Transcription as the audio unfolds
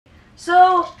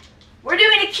So, we're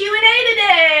doing a Q&A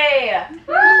today!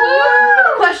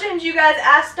 The questions you guys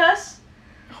asked us.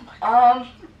 Oh my God.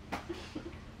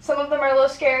 Some of them are a little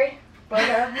scary, but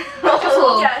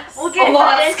Yes. we'll get a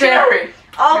lot into scary. it.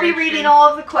 I'll Very be reading true. all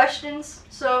of the questions,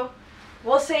 so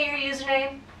we'll say your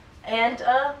username, and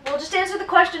we'll just answer the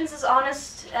questions as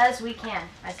honest as we can,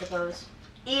 I suppose.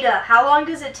 Ida, how long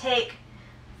does it take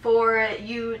for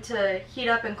you to heat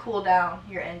up and cool down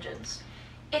your engines?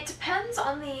 It depends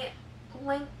on the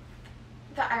length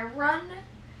that I run.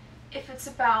 If it's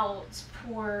about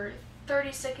for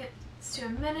 30 seconds to a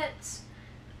minute,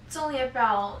 it's only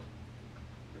about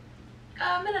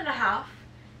a minute and a half.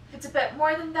 If it's a bit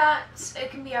more than that,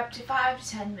 it can be up to 5 to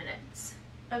 10 minutes.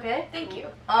 Okay. Thank you.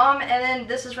 And then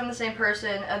this is from the same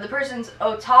person. The person's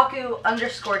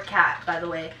otaku_cat, by the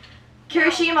way.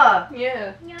 Kirishima,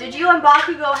 Yeah. did you and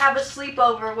Bakugo have a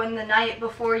sleepover when the night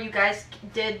before you guys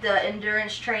did the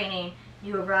endurance training,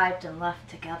 you arrived and left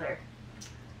together?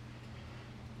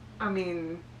 I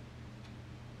mean,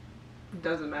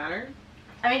 doesn't matter.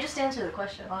 I mean, just answer the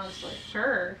question, honestly.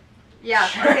 Sure. Yeah,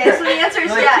 okay, so the answer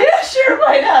is Like, yes. yeah, sure,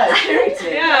 why not? Sure, you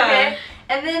did. Yeah. Okay,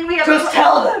 and then we have Just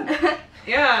tell them.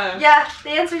 Yeah. Yeah,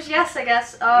 the answer is yes, I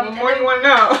guess. What more do you want to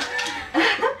know?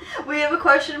 We have a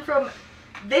question from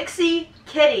Vixie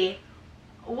Kitty.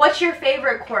 What's your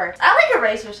favorite quirk? I like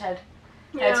Eraser's head's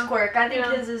quirk. I think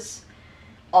Yeah. his is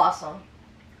awesome.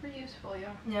 Pretty useful,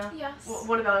 yeah. Yeah. Yes.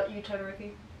 What about you,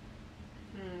 Todoroki?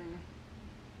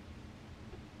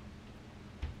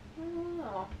 I don't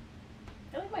know.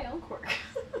 I like my own quirk.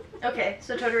 Okay,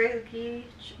 so Todoroki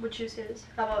would choose his.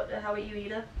 How about you,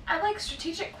 Ida? I like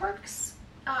strategic quirks.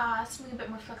 Something a bit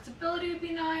more flexibility would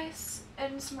be nice,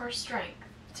 and some more strength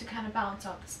to kind of balance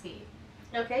out the speed.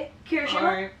 Okay,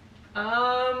 Kirishima.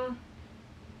 Alright.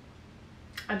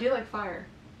 I do like fire.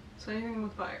 So anything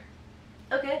with fire.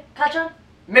 Okay, Kachan.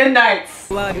 Midnights.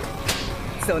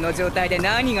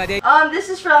 This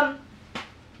is from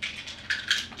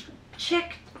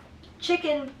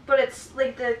Chicken, but it's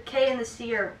like the K and the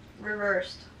C are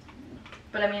reversed.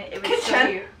 But I mean, it would still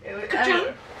be. It would, I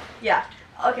mean, yeah.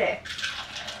 Okay.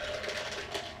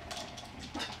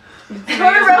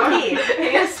 Todoroki.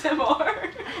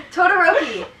 ASMR.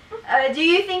 Todoroki. Do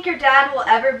you think your dad will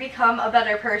ever become a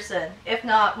better person? If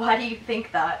not, why do you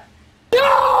think that?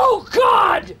 No,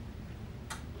 God!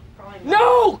 Probably not.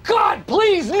 No, God,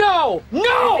 please, no!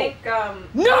 No! I think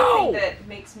No! one thing that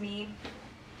makes me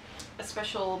a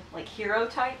special like hero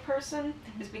type person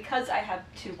is because I have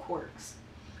two quirks.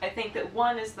 I think that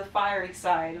one is the fiery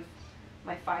side of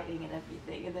my fighting and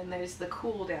everything, and then there's the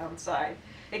cool down side.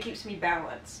 It keeps me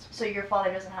balanced. So your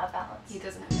father doesn't have balance. He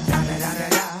doesn't have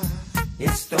that.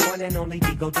 It's the one and only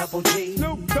Digo Double G.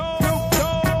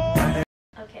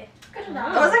 Okay. Good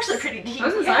enough. That was actually pretty deep.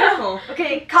 That was insightful.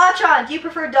 Okay, Kachan, do you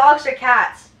prefer dogs or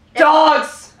cats?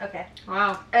 Dogs. Okay.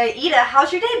 Wow. Ida,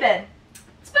 how's your day been?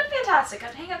 It's been fantastic.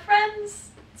 I've hanging out with friends.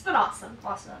 It's been awesome.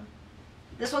 Awesome.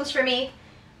 This one's for me.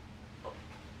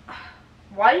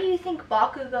 Why do you think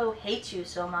Bakugo hates you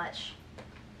so much?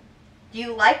 Do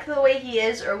you like the way he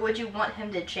is, or would you want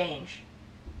him to change?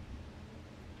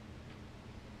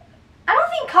 I don't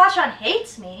think Kachan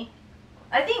hates me.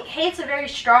 I think hate's a very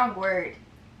strong word.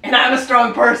 And I'm a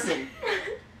strong person.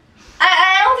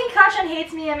 I don't think Kachan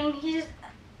hates me. I mean,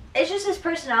 it's just his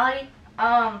personality.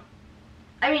 I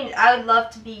mean, I would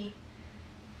love to be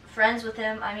friends with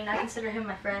him. I mean, I consider him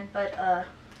my friend, but I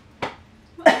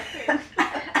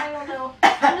don't know.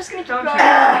 I'm just gonna keep Don't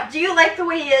going. Do you like the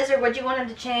way he is, or would you want him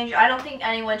to change? I don't think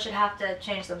anyone should have to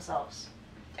change themselves.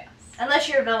 Yes. Unless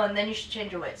you're a villain, then you should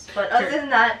change your ways. But other than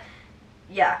that,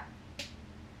 yeah.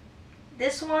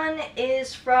 This one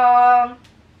is from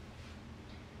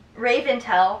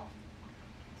Raventell.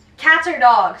 Cats or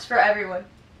dogs for everyone?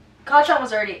 Kachan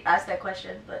was already asked that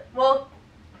question, but well,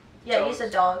 yeah, you Dogs.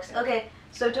 said dogs. Okay,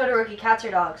 so Todoroki, cats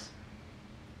or dogs?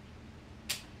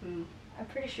 I'm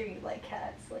pretty sure you like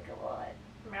cats like a lot.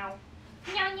 Meow.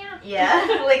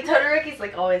 Yeah, like Todoroki's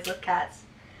like always with cats.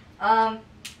 I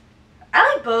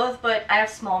like both, but I have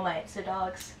small mites, so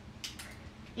dogs.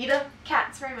 Ida?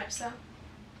 Cats, very much so.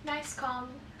 Nice, calm,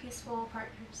 peaceful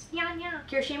partners.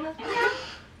 Kirishima?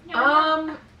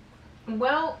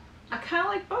 Well, I kind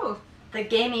of like both. The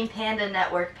Gaming Panda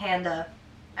Network Panda.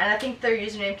 And I think their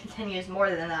username continues more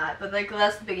than that, but like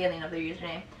that's the beginning of their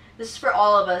username. This is for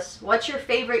all of us. What's your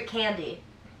favorite candy?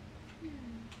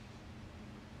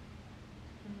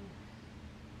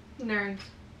 Nerds.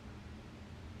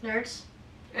 Nerds?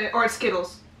 Or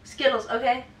Skittles. Skittles,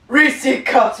 okay. Reese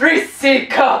cups. Reese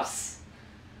cups.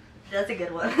 That's a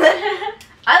good one.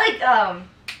 I like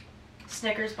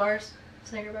Snickers bars.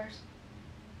 Snicker bars.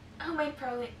 Homemade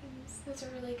pralines. Those are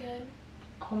really good.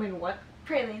 Homemade what?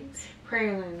 Pralines.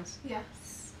 Pralines.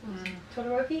 Yes.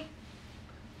 Todoroki?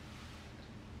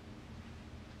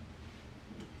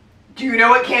 Do you know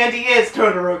what candy is,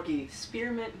 Todoroki?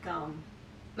 Spearmint gum.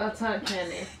 That's not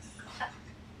candy.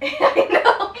 I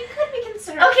know. It could be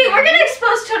considered. Okay, we're candy. gonna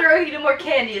expose Todoroki to more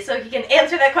candy so he can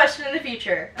answer that question in the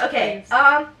future. Okay,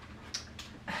 Please.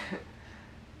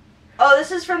 Oh,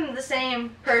 this is from the same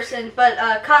person, but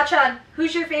Kachan,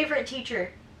 who's your favorite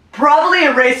teacher? Probably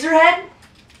Eraserhead?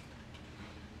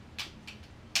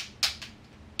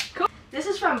 This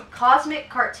is from Cosmic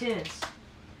Cartoons.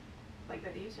 Like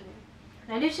that username.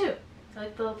 I do too. I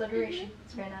like the alliteration.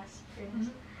 It's very nice. Very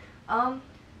nice.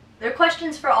 There are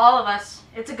questions for all of us.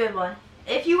 It's a good one.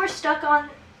 If you were stuck on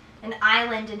an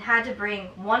island and had to bring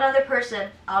one other person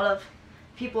out of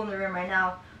people in the room right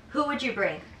now, who would you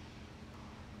bring?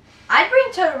 I'd bring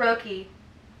Todoroki.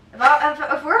 If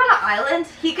we're on an island,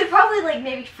 he could probably like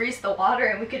maybe freeze the water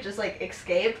and we could just like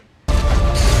escape.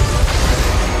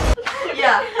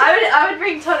 Yeah, I would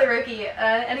bring Todoroki.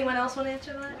 Anyone else want to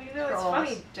answer that? Well, you know, it's For all of us.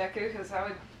 funny, Deku, because I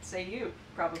would say you,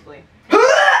 probably. Aww.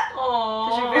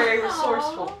 Because you're very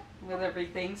resourceful with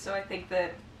everything, so I think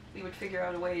that we would figure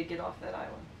out a way to get off that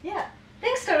island. Yeah.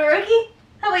 Thanks, Todoroki.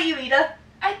 How about you, Ida?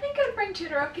 I think I'd bring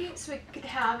Todoroki so we could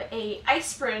have a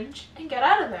ice bridge and get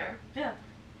out of there. Yeah.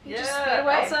 You just speed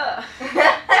away. Elsa.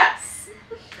 Yes.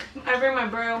 I bring my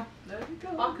bro, There you go.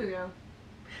 Bakugo.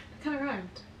 That kind of rhymed.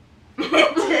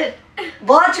 It did.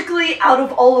 Logically, out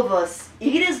of all of us,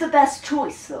 Ida's the best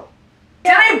choice, though.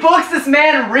 How many books this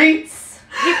man reads?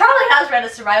 He probably has read a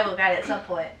survival guide at some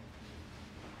point.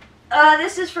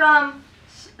 This is from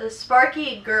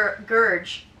Sparky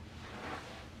Gurge.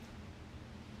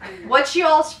 What's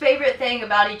y'all's favorite thing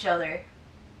about each other?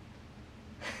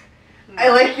 I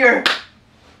like your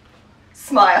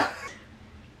smile.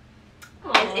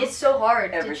 It's so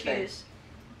hard Everything. to choose.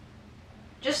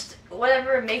 Just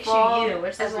whatever makes Well, you,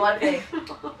 which there's a lot of things.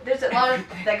 everything. There's a lot of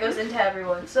that goes into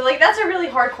everyone. So like that's a really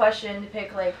hard question to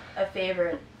pick like a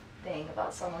favorite thing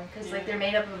about someone because like they're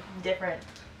made up of different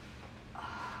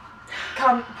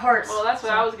parts. Well, that's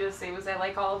what I was gonna say. Was I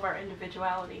like all of our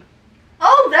individuality?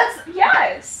 Oh, that's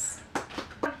Yes.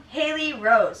 Haley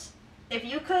Rose. If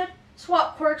you could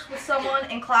swap quirks with someone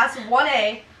in class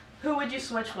 1A, who would you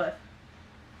switch with?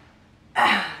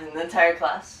 In the entire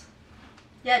class.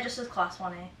 Yeah, just as class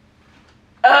 1A.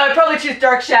 I'd probably choose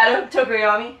Dark Shadow,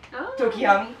 Tokoyami. Oh.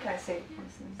 Tokiyami, can I say it?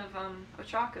 Of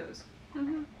Ochakos.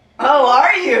 Oh,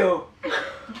 are you?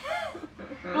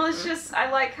 Well, it's just I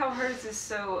like how hers is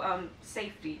so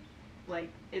safety. Like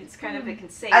it's kind of it can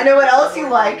save. I know what else you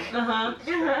like. Uh-huh.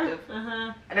 Perspective.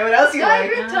 Uh-huh. I know what else you No, I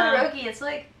like. agree with Todoroki. It's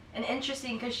like an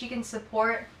interesting because she can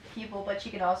support people, but she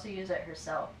can also use it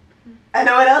herself. I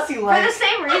know what else you For like. the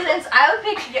same reasons, I would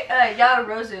pick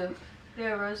Yaoyorozu.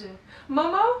 Yaoyorozu.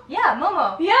 Momo? Yeah,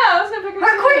 Momo. Yeah, I was gonna pick her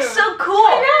Her too. quirk's so cool.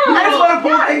 I know. I just want to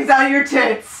pull Yeah. things out of your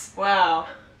tits. Wow.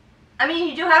 I mean,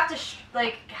 you do have to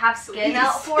like have skin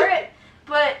out Please. for it,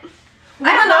 but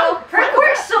I don't know. Her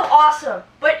quirk's so awesome,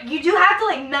 but you do have to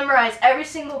like memorize every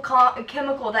single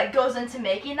chemical that goes into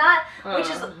making that, which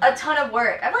is a ton of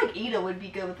work. I feel like Ida would be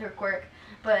good with her quirk,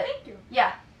 but Thank you.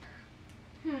 yeah.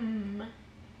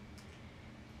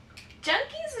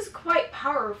 Junkies is quite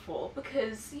powerful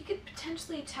because you could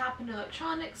potentially tap into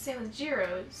electronics, same with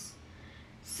Jiro's.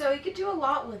 So you could do a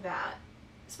lot with that,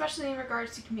 especially in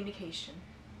regards to communication.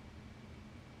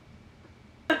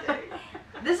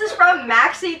 This is from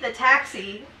Maxie the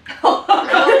Taxi.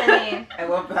 I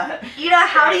love that. Ida,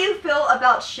 how do you feel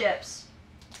about ships?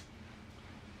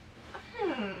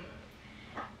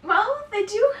 Well, they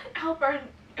do help our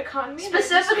economy. and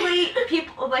Specifically,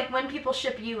 people like when people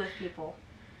ship you with people.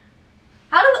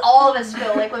 How do all of us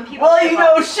feel like when people? Well, ship you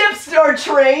know, us? ships are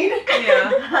trade.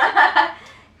 Yeah.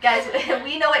 Guys,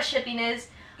 we know what shipping is.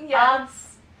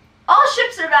 Yes. All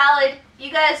ships are valid.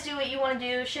 You guys do what you want to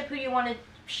do. Ship who you want to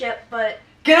ship, but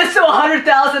Get us to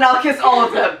 100,000, I'll kiss all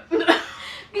of them.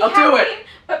 Be I'll do it. happy,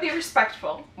 but be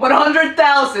respectful.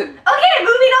 100,000. okay,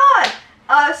 moving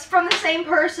on. From the same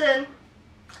person,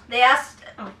 they asked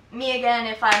me again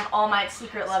if I'm All Might's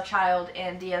secret love child,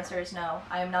 and the answer is no.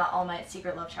 I am not All Might's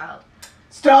secret love child.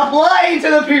 Stop lying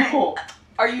to the people.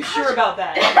 Are you sure about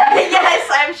that? Yes,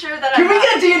 I'm sure that Can I'm we not.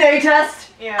 get a DNA test?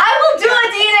 Yeah. I will do a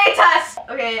DNA test!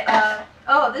 Okay,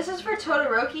 oh, this is for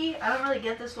Todoroki. I don't really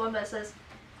get this one, but it says,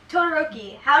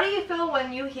 Todoroki, how do you feel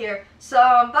when you hear,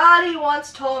 somebody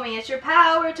once told me it's your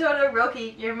power,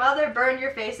 Todoroki, your mother burned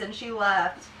your face and she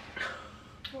left.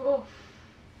 Oh.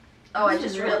 Oh, I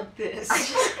just read this.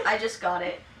 I just got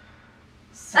it.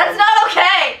 That's not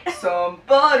okay!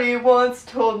 Somebody once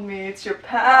told me it's your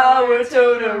power,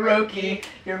 Todoroki.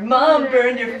 Your mom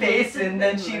burned your face and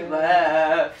then she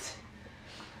left.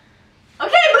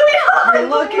 Okay, moving on! You're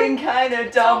looking kinda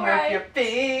dumb with alright. your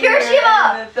finger.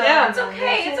 Kirishima! Yeah. It's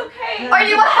okay, it's okay. Are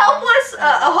you a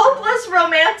hopeless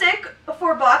romantic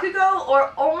for Bakugo,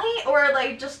 or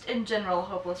like just in general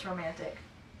hopeless romantic?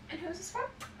 And who's this from?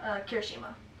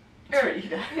 Kirishima. It's for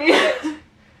Ida.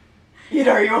 Ida,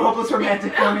 are you a hopeless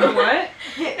romantic for me? What?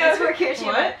 It's for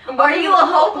Kirishima. What? Are you a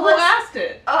Who hopeless? asked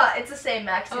it? It's the same,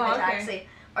 Maxi the Oh, okay. Taxi.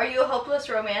 Are you a hopeless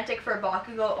romantic for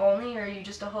Bakugo only, or are you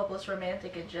just a hopeless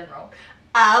romantic in general?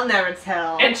 I'll never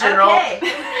tell. In general. Okay.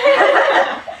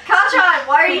 Kachan,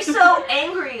 why are you so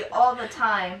angry all the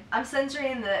time? I'm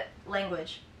censoring the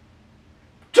language.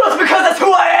 Just because that's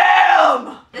who I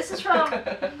am! This is from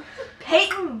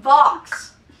Peyton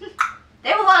Vox. They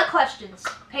have a lot of questions.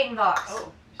 Peyton Vox. Oh.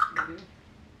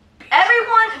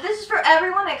 Everyone, this is for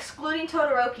everyone excluding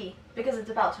Todoroki, because it's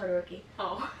about Todoroki.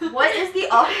 Oh. What is the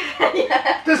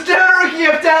yeah. Does Todoroki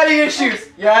have daddy issues?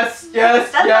 Yes,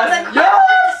 yes, That's yes, not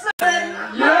yes! the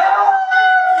question. Yes!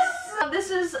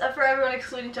 This is for everyone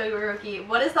excluding Todoroki.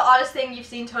 What is the oddest thing you've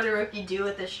seen Todoroki do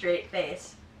with a straight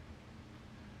face?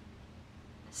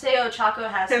 Seo Chaco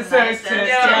has some nice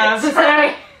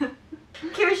Yeah.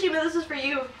 Kirishima, this is for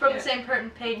you from the same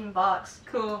Peyton Box.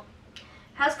 Cool.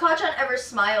 Has Kachan ever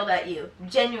smiled at you?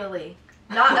 Genuinely.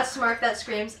 Not a smirk that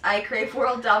screams, I crave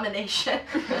world domination.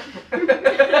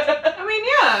 I mean,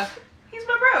 yeah. He's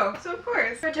my bro, so of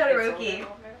course. For Todoroki,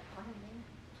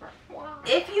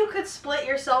 if you could split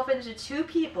yourself into two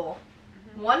people,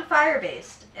 one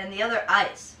fire-based and the other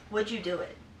ice, would you do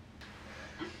it?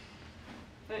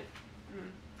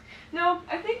 No,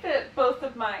 I think that both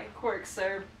of my quirks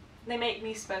they make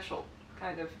me special,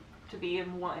 kind of, to be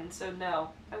in one. So no,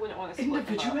 I wouldn't want to split them up.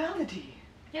 Individuality.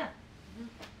 And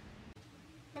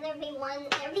there'd be another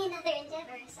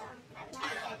endeavor, so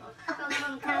that would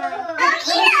not be good.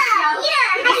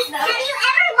 Have you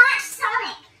ever watched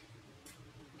Sonic?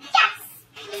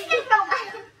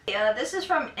 Yes! This is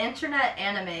from Internet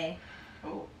Anime.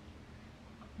 Oh.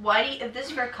 Why do you, if this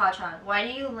is for Kachan, why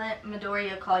do you let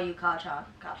Midoriya call you Kachan?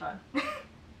 Kachan.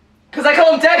 Cause I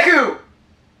call him Deku!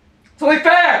 It's only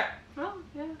fair! Oh,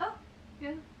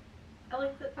 yeah. I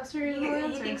like that. That's a really He good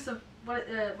answer. thinks of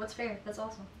what's fair. That's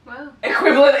awesome. Wow.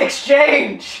 Equivalent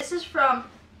exchange! This is from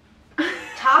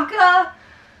Taka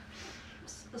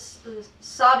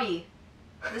Sabi.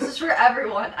 This is for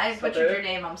everyone. I butchered your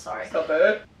name, I'm sorry. Stop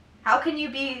it. How can you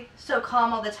be so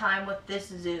calm all the time with this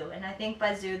zoo? And I think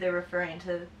by zoo they're referring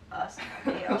to us,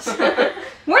 nobody else.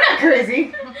 We're not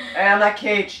crazy. And I'm not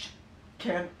caged.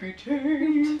 Can't be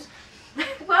tamed.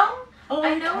 Well,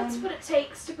 I know can- it's what it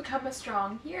takes to become a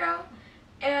strong hero,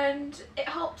 and it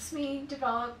helps me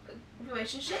develop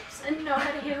relationships and know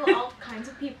how to handle all kinds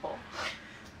of people.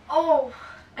 Oh,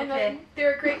 And okay.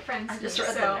 they're great friends I to just me,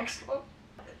 read so. the next one.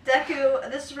 Deku,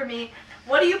 this is for me.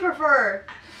 What do you prefer?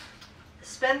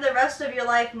 Spend the rest of your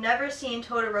life never seeing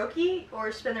Todoroki,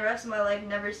 or spend the rest of my life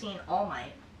never seeing All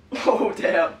Might? Oh,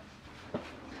 damn.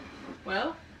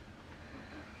 Well,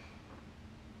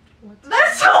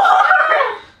 That's so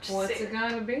hard! what's it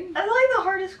gonna be? That's like the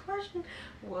hardest question.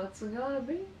 What's it gonna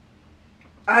be?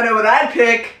 I know what I'd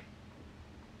pick.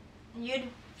 You'd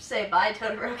say bye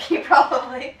Todoroki,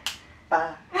 probably.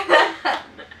 Bye.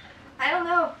 I don't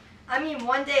know. I mean,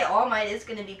 one day All Might is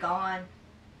gonna be gone.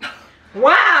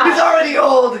 Wow! He's already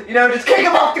old! You know, just kick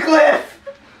him off the cliff!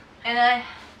 And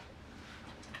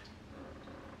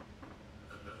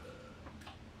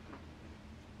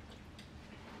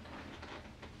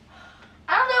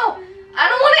I don't know. I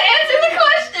don't want to answer the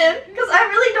question because I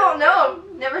really don't know.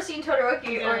 Never seen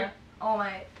Todoroki Yeah. or All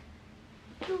Might.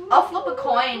 I'll flip a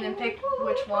coin and pick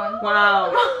which one.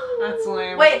 Wow. That's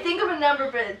lame. Wait, think of a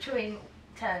number between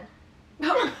 10.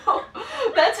 No,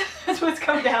 that's what it's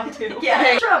come down to. Yeah.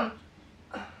 It's from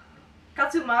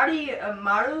Katsumari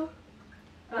Maru.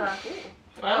 Wow.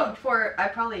 I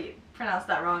probably pronounced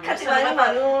that wrong. Katsumari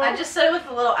Maru. I just said it with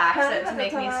a little accent to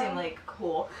make me seem like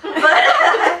cool. But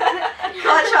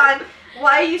Kachan,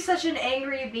 why are you such an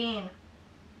angry being?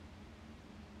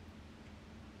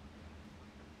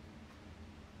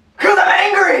 Cause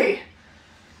I'm angry!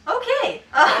 Okay. He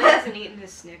hasn't eaten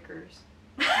his Snickers.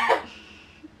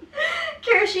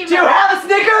 Kirishima. Do you have a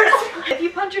Snickers? If you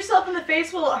punch yourself in the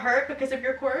face, will it hurt because of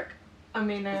your quirk? I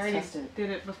mean, I already tested. did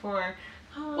it before.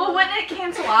 Well, wouldn't it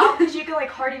cancel out? Because you can like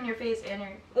harden your face and your...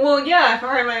 Well, yeah, if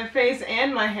I hurt my face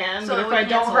and my hand, So but it if would I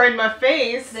don't cancel. hurt my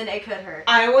face, Then it could hurt.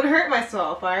 I would hurt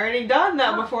myself. I already done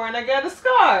that before and I got a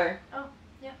scar. Oh,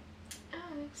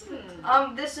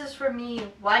 excellent. This is for me.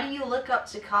 Why do you look up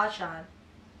to Kachan?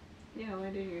 Yeah, why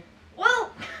do you?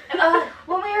 Well,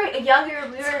 when we were younger,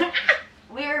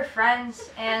 we were friends,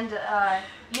 and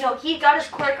you know, he got his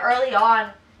quirk early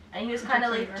on, and he was kind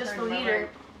of like just the leader.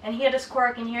 And he had his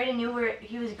quirk, and he already knew where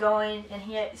he was going, and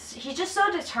he's just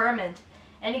so determined,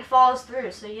 and he follows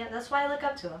through. So yeah, that's why I look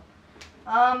up to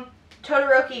him.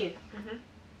 Todoroki,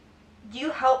 do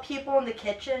you help people in the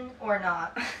kitchen or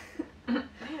not? Man,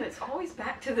 it's always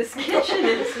back to this kitchen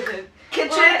incident.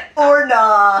 Kitchen or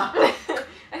nah?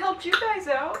 I helped you guys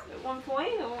out at one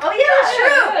point. Oh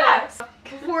yeah, Yes.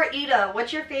 true. For Ida,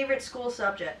 what's your favorite school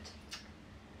subject?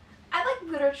 I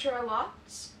like literature a lot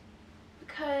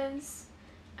because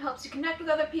it helps you connect with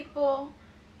other people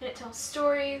and it tells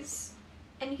stories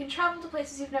and you can travel to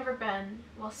places you've never been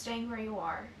while staying where you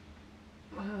are.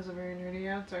 Well, that was a very nerdy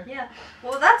answer. Yeah.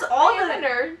 Well, that's all I am a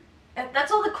nerd.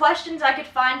 that's all the questions I could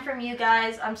find from you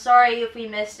guys. I'm sorry if we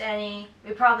missed any.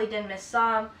 We probably did miss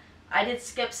some. I did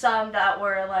skip some that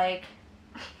were like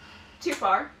Too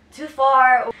far. too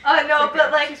far. No, Okay,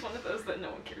 but like she's one of those that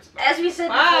no one cares about. as we said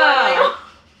Wow. before, like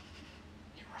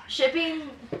shipping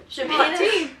Hot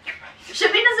tea.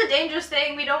 shipping is a dangerous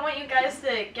thing. We don't want you guys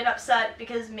to get upset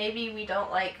because maybe we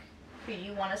don't like who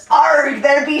you want us to Arg,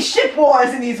 there be ship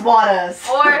wars in these waters.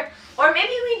 or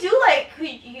maybe we do like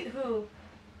who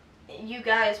you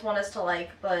guys want us to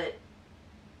like, but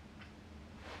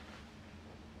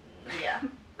yeah.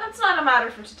 That's not a matter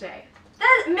for today.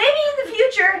 That maybe in the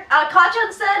future.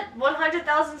 Kachan said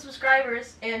 100,000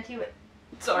 subscribers, and he would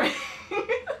Sorry.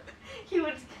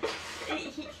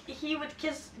 he would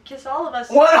kiss all of us.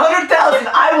 100,000.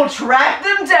 I will track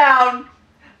them down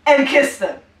and kiss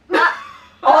them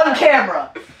on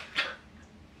camera.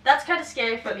 That's kind of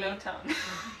scary for But me. no tongue.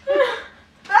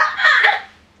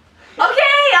 Okay,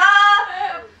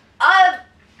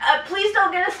 please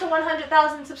don't get us to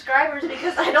 100,000 subscribers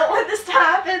because I don't want this to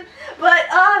happen. But